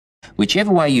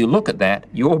Whichever way you look at that,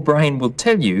 your brain will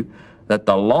tell you that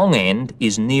the long end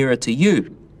is nearer to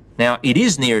you. Now, it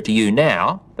is nearer to you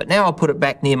now, but now I'll put it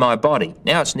back near my body.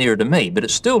 Now it's nearer to me, but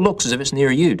it still looks as if it's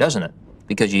nearer you, doesn't it?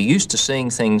 Because you're used to seeing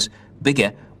things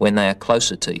bigger when they are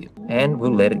closer to you. And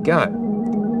we'll let it go.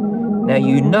 Now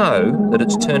you know that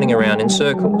it's turning around in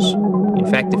circles. In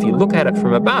fact, if you look at it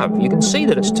from above, you can see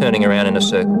that it's turning around in a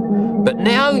circle. But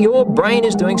now your brain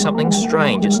is doing something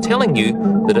strange. It's telling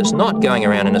you that it's not going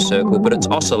around in a circle, but it's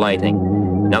oscillating.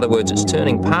 In other words, it's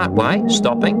turning part way,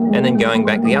 stopping, and then going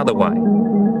back the other way.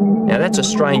 Now that's a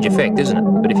strange effect, isn't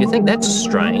it? But if you think that's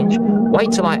strange,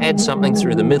 wait till I add something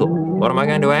through the middle. What am I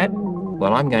going to add?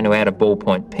 Well, I'm going to add a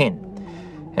ballpoint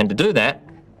pen. And to do that,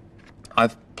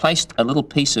 I've placed a little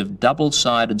piece of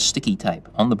double-sided sticky tape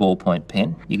on the ballpoint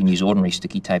pen. You can use ordinary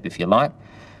sticky tape if you like.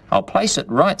 I'll place it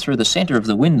right through the centre of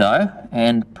the window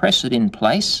and press it in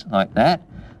place like that.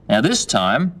 Now this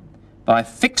time, by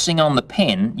fixing on the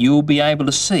pen, you'll be able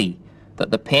to see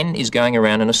that the pen is going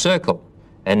around in a circle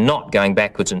and not going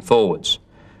backwards and forwards.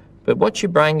 But what's your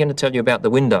brain going to tell you about the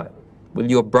window? Will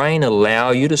your brain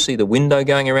allow you to see the window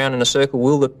going around in a circle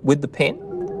with the pen?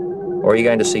 Or are you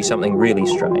going to see something really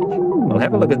strange? Well,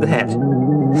 have a look at that.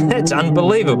 That's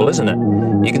unbelievable, isn't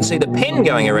it? You can see the pen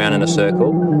going around in a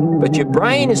circle, but your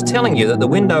brain is telling you that the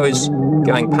window is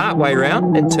going part way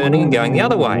around and turning and going the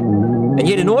other way. And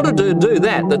yet in order to do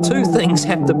that, the two things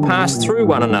have to pass through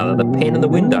one another, the pen and the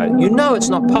window. You know it's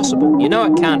not possible. You know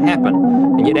it can't happen.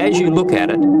 And yet as you look at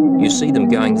it, you see them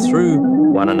going through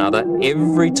one another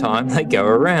every time they go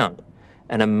around.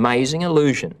 An amazing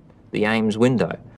illusion, the Ames window.